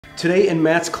Today in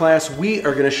Matt's class, we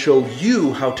are going to show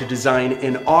you how to design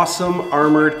an awesome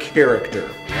armored character.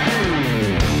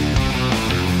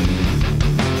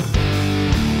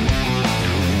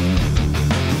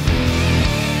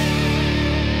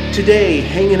 Today,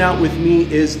 hanging out with me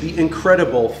is the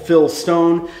incredible Phil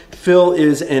Stone. Phil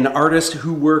is an artist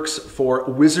who works for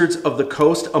Wizards of the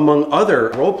Coast, among other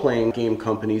role-playing game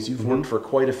companies. You've worked for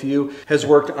quite a few. Has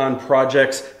worked on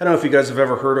projects, I don't know if you guys have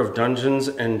ever heard of Dungeons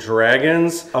and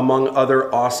Dragons, among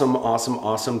other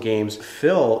awesome games.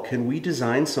 Phil, can we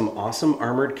design some awesome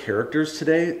armored characters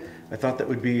today? I thought that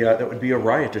would be a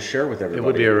riot to share with everybody. It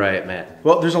would be a riot, Matt.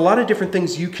 Well, there's a lot of different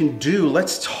things you can do.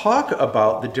 Let's talk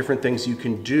about the different things you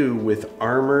can do with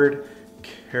armored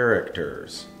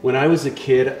characters. When I was a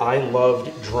kid, I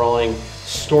loved drawing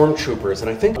stormtroopers, and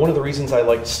I think one of the reasons I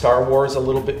liked Star Wars a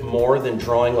little bit more than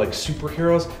drawing like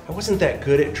superheroes, I wasn't that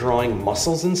good at drawing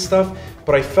muscles and stuff,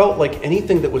 but I felt like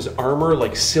anything that was armor,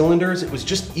 like cylinders, it was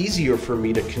just easier for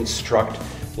me to construct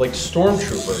like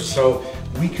stormtroopers. So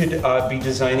we could be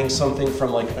designing something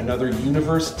from like another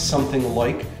universe, something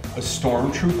like a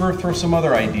stormtrooper. Throw some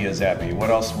other ideas at me. What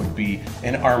else would be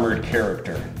an armored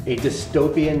character? A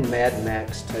dystopian Mad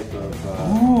Max type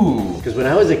of... Ooh. Because when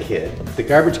I was a kid, the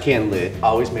garbage can lid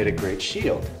always made a great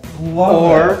shield.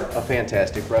 Love it. A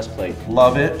fantastic breastplate.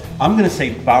 Love it. I'm gonna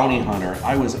say Bounty Hunter.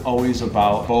 I was always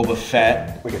about Boba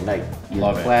Fett. Like a knight.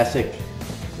 Love it. Classic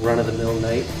run-of-the-mill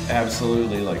knight.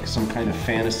 Absolutely, like some kind of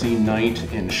fantasy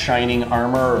knight in shining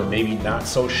armor, or maybe not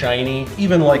so shiny.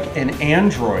 Even like an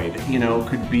android, you know,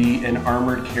 could be an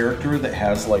armored character that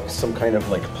has like some kind of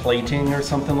like plating or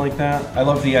something like that. I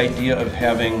love the idea of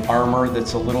having armor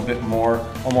that's a little bit more,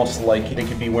 almost like they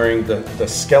could be wearing the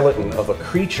skeleton of a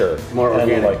creature. More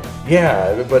organic. Like,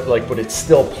 yeah, but it's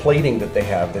still plating that they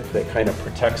have that kind of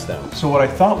protects them. So what I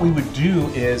thought we would do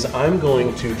is I'm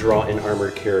going to draw an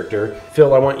armored character.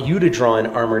 Phil, I want you to draw an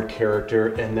armored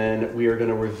character, and then we are going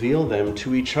to reveal them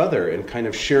to each other and kind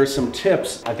of share some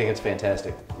tips. I think it's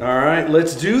fantastic. All right,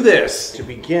 let's do this. To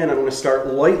begin, I'm going to start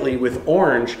lightly with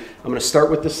orange. I'm going to start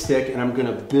with the stick, and I'm going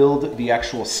to build the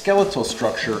actual skeletal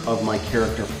structure of my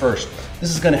character first. This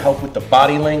is going to help with the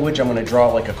body language. I'm going to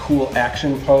draw like a cool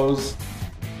action pose.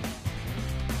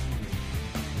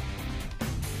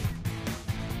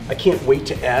 I can't wait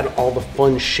to add all the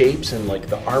fun shapes and like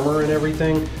the armor and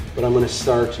everything, but I'm going to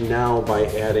start now by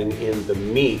adding in the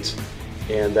meat,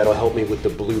 and that'll help me with the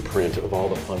blueprint of all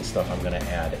the fun stuff I'm going to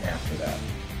add after that.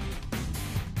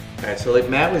 All right, so like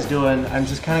Matt was doing, I'm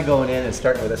just kind of going in and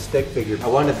starting with a stick figure. I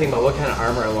wanted to think about what kind of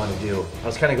armor I want to do. I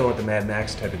was kind of going with the Mad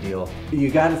Max type of deal.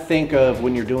 You got to think of,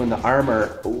 when you're doing the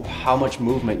armor, how much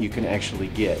movement you can actually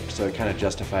get. So it kind of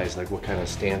justifies like what kind of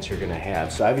stance you're going to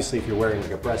have. So obviously if you're wearing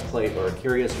like a breastplate or a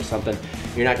cuirass or something,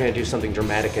 you're not going to do something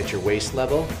dramatic at your waist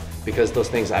level, because those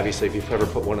things, obviously, if you've ever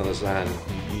put one of those on,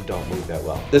 you don't move that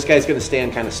well. This guy's gonna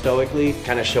stand kind of stoically,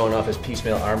 kind of showing off his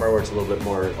piecemeal armor where it's a little bit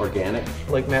more organic.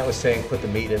 Like Matt was saying, put the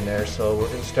meat in there, so we're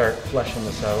gonna start fleshing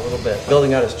this out a little bit.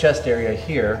 Building out his chest area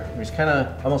here, he's kind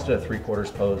of almost at a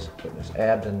 3/4 pose. Putting his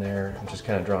abs in there, I'm just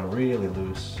kind of drawing really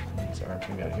loose. His arms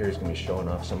coming out here, he's gonna be showing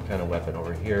off some kind of weapon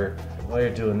over here. While you're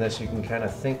doing this, you can kind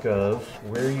of think of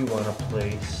where you want to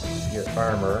place your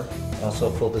armor.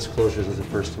 Also, full disclosure, this is the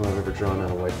first time I've ever drawn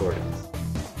on a whiteboard.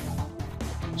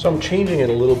 So I'm changing it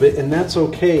a little bit, and that's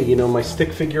okay. You know, my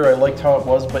stick figure, I liked how it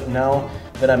was, but now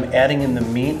that I'm adding in the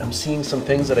meat, I'm seeing some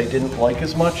things that I didn't like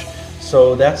as much.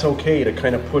 So that's okay to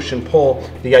kind of push and pull.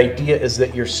 The idea is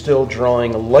that you're still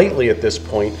drawing lightly at this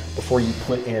point before you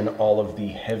put in all of the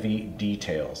heavy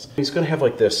details. He's gonna have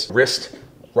like this wrist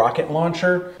rocket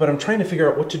launcher, but I'm trying to figure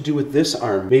out what to do with this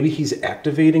arm. Maybe he's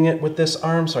activating it with this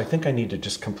arm, so I think I need to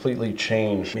just completely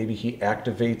change. Maybe he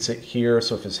activates it here,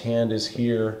 so if his hand is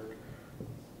here.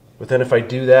 But then if I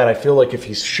do that, I feel like if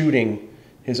he's shooting,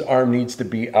 his arm needs to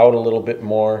be out a little bit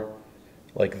more,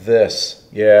 like this.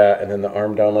 Yeah, and then the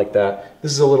arm down like that.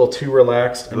 This is a little too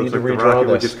relaxed. I need to redraw this. The rocket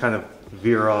would just kind of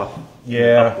veer off in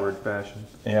an upward fashion.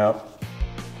 Yeah.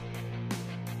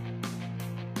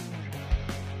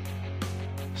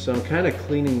 So I'm kind of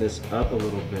cleaning this up a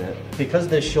little bit. Because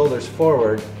this shoulder's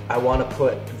forward, I want to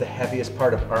put the heaviest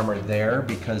part of armor there,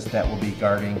 because that will be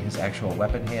guarding his actual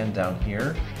weapon hand down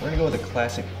here. We're going to go with a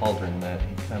classic pauldron that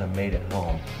he kind of made at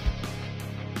home.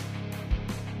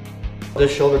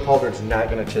 This shoulder pauldron's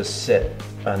not going to just sit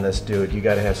on this dude. You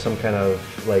got to have some kind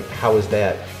of, like, how is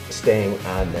that staying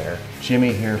on there?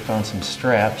 Jimmy here found some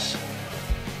straps.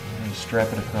 And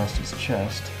strap it across his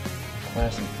chest.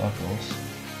 Classic buckles.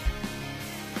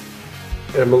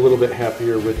 I'm a little bit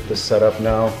happier with the setup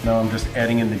now. Now I'm just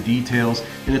adding in the details,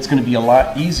 and it's going to be a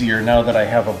lot easier now that I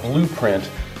have a blueprint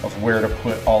of where to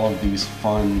put all of these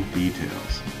fun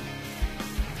details.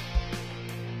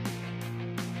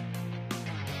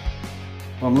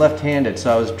 Well, I'm left-handed,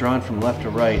 so I was drawn from left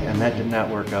to right, and that did not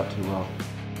work out too well.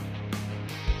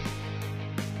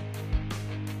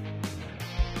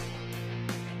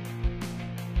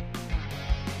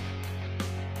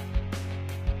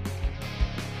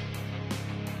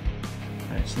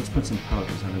 Alright, so let's put some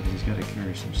pouches on it because he's got to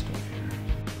carry some stuff here.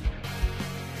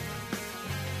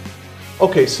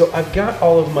 Okay, so I've got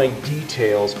all of my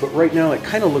details, but right now it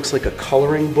kind of looks like a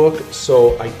coloring book,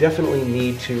 so I definitely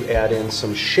need to add in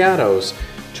some shadows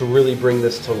to really bring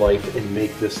this to life and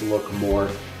make this look more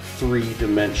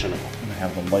three-dimensional. I'm gonna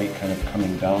have the light kind of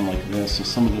coming down like this, so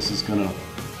some of this is gonna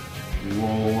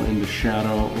roll into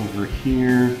shadow over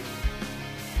here.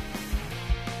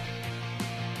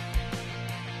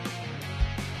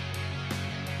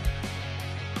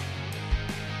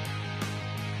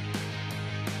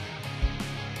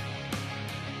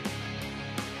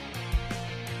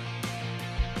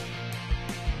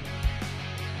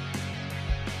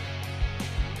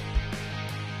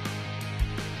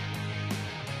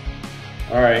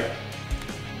 All right.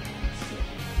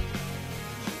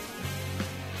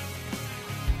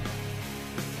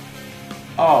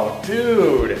 Oh,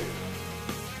 dude.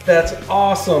 That's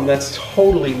awesome. That's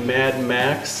totally Mad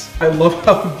Max. I love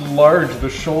how large the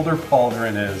shoulder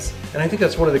pauldron is. And I think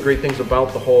that's one of the great things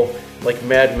about the whole like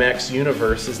Mad Max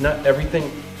universe is not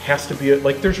everything has to be,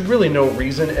 like there's really no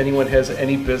reason anyone has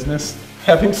any business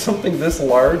having something this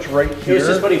large right here. It was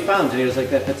just what he found, and he was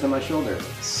like, that fits on my shoulder.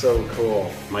 So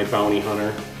cool. My bounty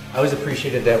hunter. I always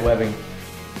appreciated that webbing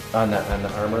on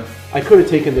the armor. I could have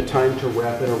taken the time to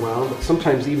wrap it around, but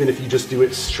sometimes even if you just do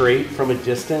it straight from a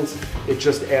distance, it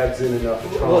just adds in enough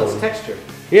tone. Well, it's texture.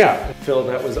 Yeah. Phil,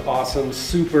 that was awesome.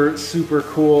 Super, super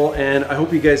cool. And I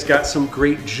hope you guys got some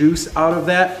great juice out of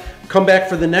that. Come back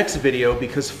for the next video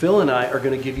because Phil and I are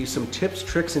going to give you some tips,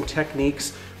 tricks, and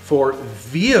techniques for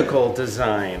vehicle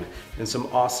design and some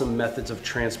awesome methods of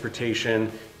transportation.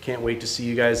 Can't wait to see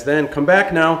you guys then. Come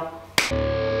back now.